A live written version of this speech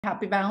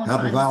Happy Happy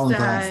Valentine's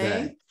Valentine's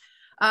Day.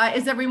 Day.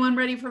 Is everyone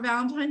ready for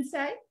Valentine's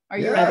Day? Are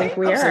you I Yeah, ready? think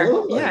we are.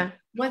 absolutely. Yeah.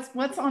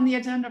 What's on the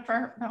agenda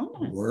for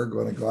Valentine's? We're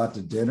going to go out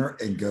to dinner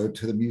and go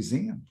to the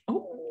museum.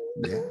 Oh,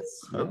 Yes.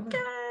 okay.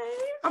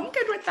 I'm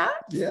good with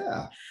that.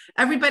 Yeah.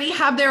 Everybody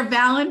have their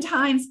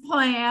Valentine's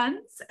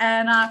plans.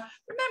 And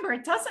remember,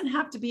 it doesn't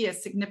have to be a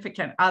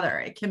significant other.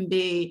 It can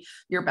be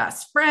your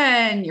best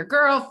friend, your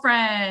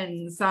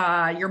girlfriends,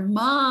 your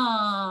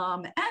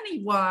mom,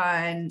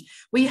 anyone.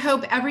 We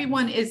hope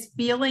everyone is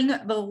feeling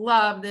the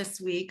love this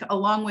week,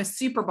 along with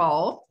Super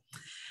Bowl.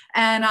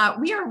 And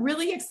we are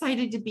really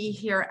excited to be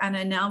here and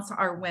announce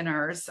our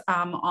winners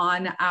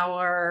on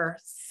our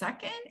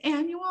second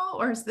annual,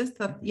 or is this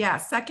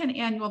second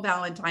annual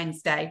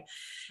Valentine's Day.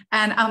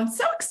 And I'm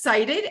so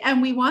excited.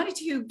 And we wanted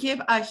to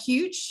give a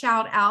huge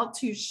shout out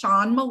to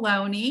Sean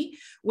Maloney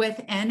with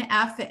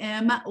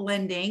NFM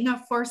Lending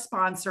for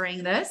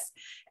sponsoring this.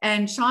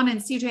 And Sean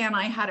and CJ and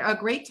I had a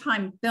great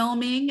time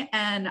filming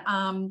and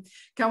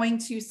going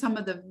to some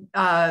of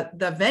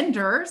the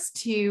vendors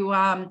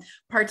to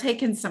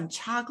partake in some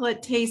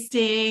chocolate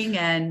tasting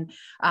and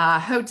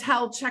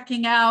hotel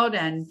checking out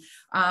and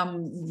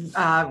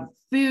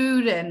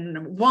food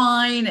and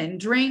wine and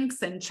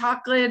drinks and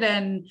chocolate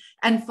and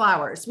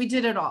flowers. We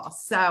did it all.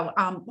 So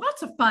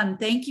lots of fun.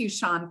 Thank you,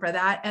 Sean, for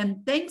that.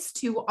 And thanks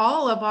to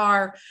all of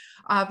our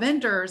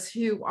vendors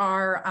who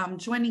are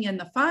joining in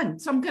the fun.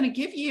 So I'm going to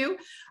give you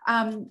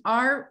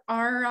our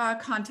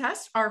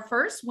contest. Our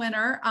first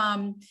winner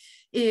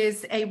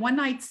is a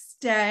one-night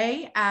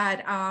stay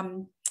at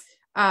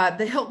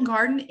the Hilton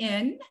Garden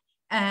Inn,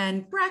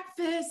 and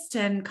breakfast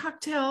and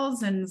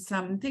cocktails and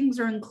some things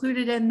are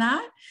included in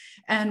that.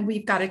 And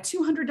we've got a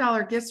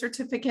 $200 gift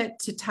certificate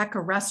to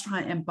Tekka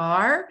Restaurant and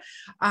Bar,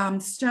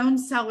 Stone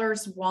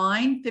Cellars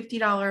Wine,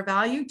 $50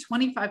 value,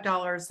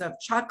 $25 of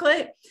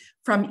chocolate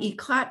from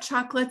Eclat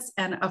Chocolates,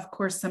 and of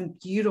course, some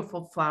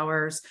beautiful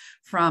flowers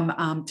from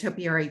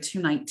Topiary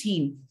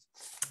 219.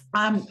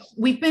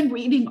 We've been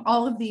reading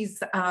all of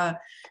these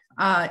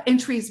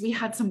entries. We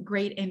had some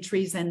great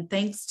entries, and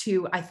thanks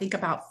to, I think,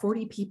 about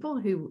 40 people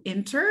who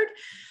entered.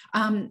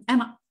 And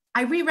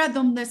I reread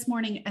them this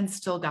morning and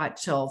still got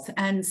chills.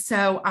 And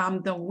so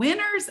the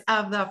winners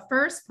of the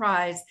first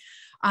prize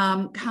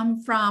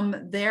come from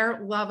their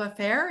love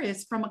affair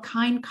is from a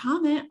kind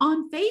comment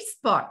on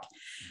Facebook.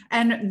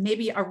 And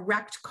maybe a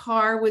wrecked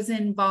car was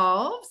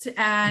involved,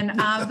 and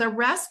the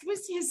rest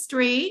was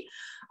history.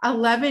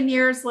 11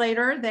 years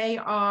later, they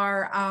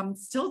are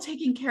still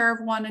taking care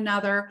of one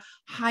another,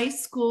 high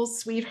school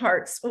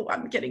sweethearts. Oh,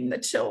 I'm getting the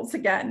chills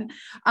again.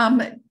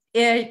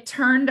 It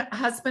turned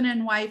husband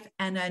and wife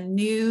and a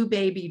new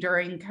baby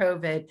during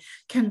COVID.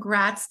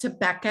 Congrats to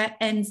Becca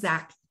and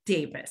Zach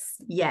Davis.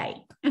 Yay.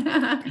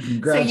 Congratulations.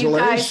 So you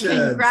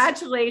guys,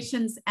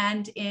 congratulations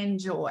and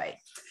enjoy.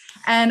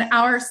 And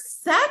our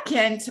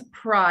second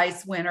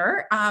prize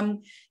winner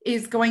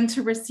is going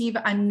to receive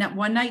a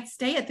one-night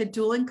stay at the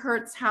Doolin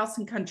Kurtz House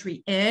and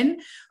Country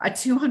Inn, a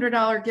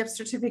 $200 gift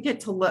certificate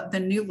to the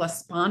new La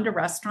Sponda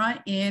restaurant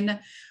in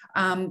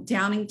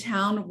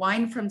Downingtown,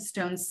 wine from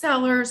Stone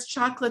Cellars,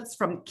 chocolates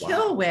from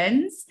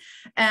Kilwins,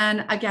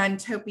 and again,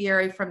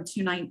 Topiary from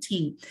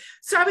 219.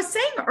 So I was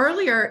saying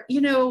earlier,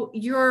 you know,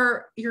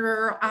 your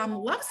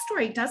love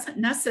story doesn't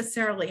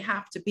necessarily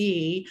have to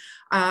be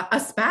a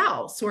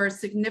spouse or a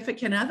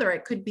significant other.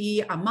 It could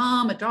be a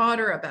mom, a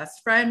daughter, a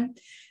best friend.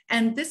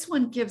 And this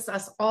one gives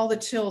us all the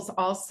chills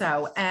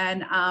also.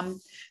 And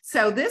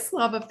so this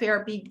love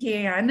affair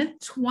began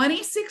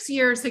 26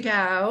 years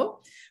ago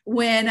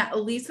when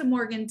Lisa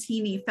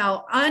Morgantini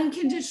fell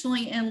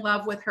unconditionally in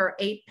love with her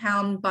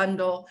 8-pound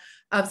bundle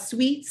of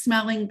sweet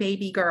smelling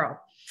baby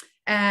girl.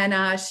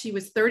 And she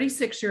was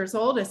 36 years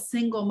old, a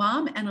single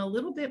mom, and a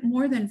little bit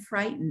more than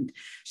frightened.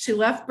 She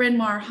left Bryn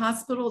Mawr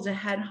Hospital to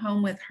head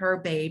home with her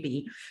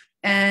baby.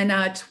 And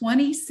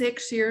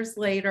 26 years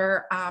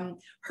later,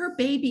 her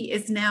baby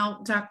is now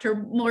Dr.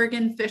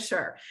 Morgan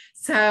Fisher.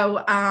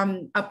 So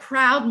a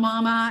proud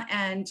mama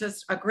and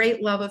just a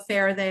great love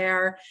affair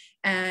there.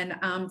 And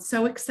I'm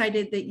so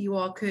excited that you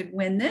all could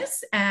win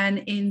this and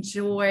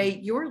enjoy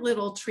your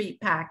little treat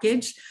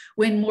package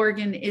when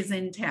Morgan is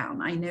in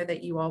town. I know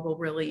that you all will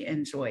really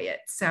enjoy it.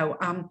 So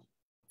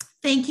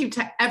thank you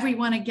to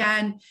everyone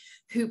again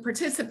who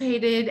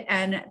participated,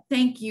 and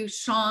thank you,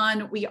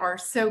 Sean. We are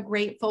so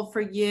grateful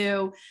for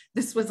you.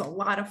 This was a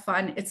lot of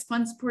fun. It's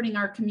fun supporting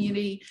our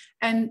community,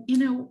 and you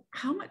know,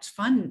 how much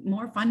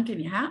more fun can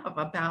you have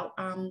about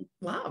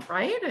love,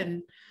 right?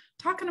 And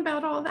talking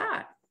about all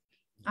that.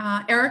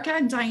 Erica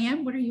and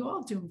Diane, what are you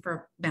all doing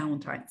for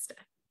Valentine's Day?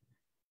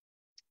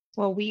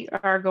 Well, we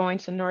are going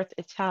to North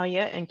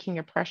Italia and King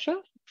of Prussia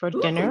for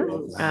dinner.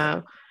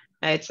 Wow.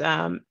 It's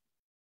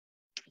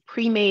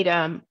pre-made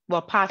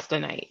pasta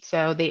night,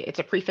 so it's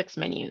a prefix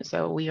menu,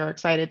 so we are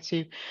excited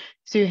to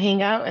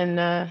hang out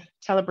and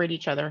celebrate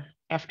each other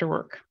after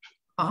work.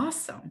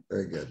 Awesome.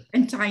 Very good.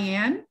 And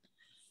Diane,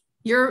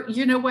 you're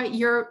muted,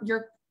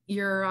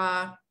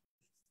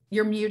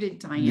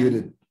 Diane.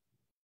 Muted.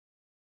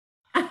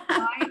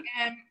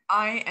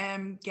 I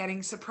am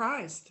getting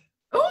surprised.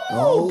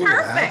 Oh,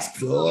 that's perfect.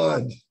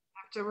 good.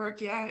 After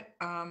work yet.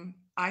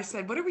 I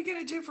said, what are we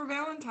going to do for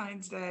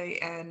Valentine's Day?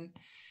 And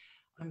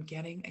I'm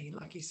getting a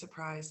lucky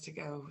surprise to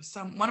go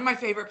one of my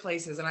favorite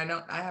places. And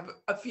I have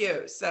a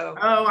few. So.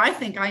 Oh, I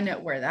think I know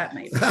where that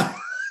may be.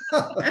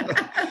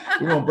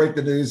 We won't break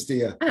the news to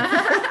you.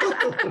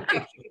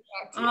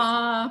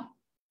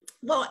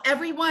 Well,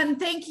 everyone,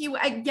 thank you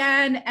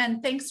again.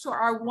 And thanks to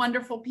our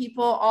wonderful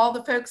people, all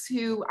the folks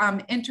who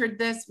entered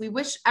this. We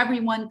wish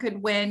everyone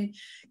could win.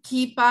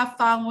 Keep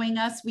following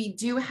us. We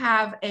do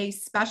have a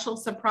special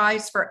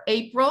surprise for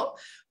April.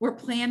 We're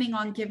planning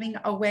on giving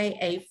away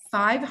a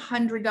 $500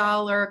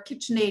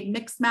 KitchenAid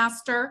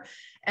Mixmaster,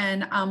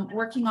 and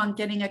working on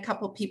getting a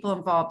couple people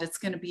involved. It's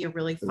going to be a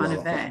really fun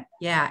event.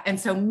 Yeah. And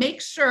so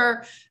make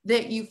sure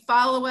that you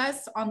follow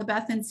us on the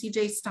Beth and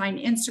CJ Stein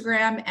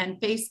Instagram and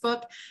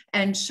Facebook,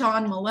 and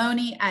Sean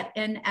Maloney at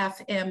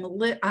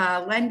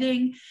NFM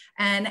Lending.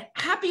 And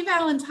happy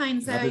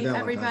Valentine's Day,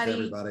 everybody.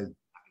 Happy Valentine's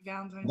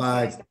Valentine's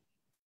Bye. Day.